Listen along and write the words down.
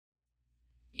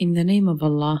In the name of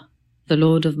Allah, the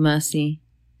Lord of Mercy,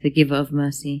 the Giver of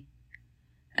Mercy.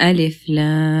 Alif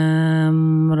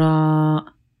Lam Ra,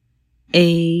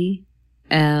 A-L-R.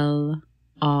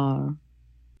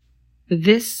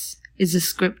 This is a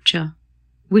scripture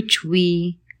which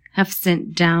we have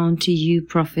sent down to you,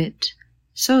 Prophet,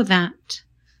 so that,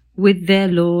 with their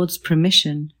Lord's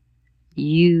permission,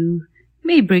 you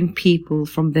may bring people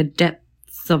from the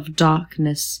depths of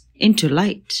darkness into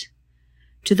light,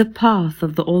 to the path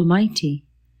of the Almighty,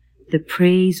 the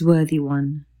Praiseworthy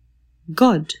One,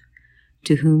 God,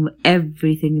 to whom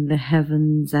everything in the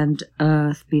heavens and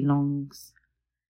earth belongs.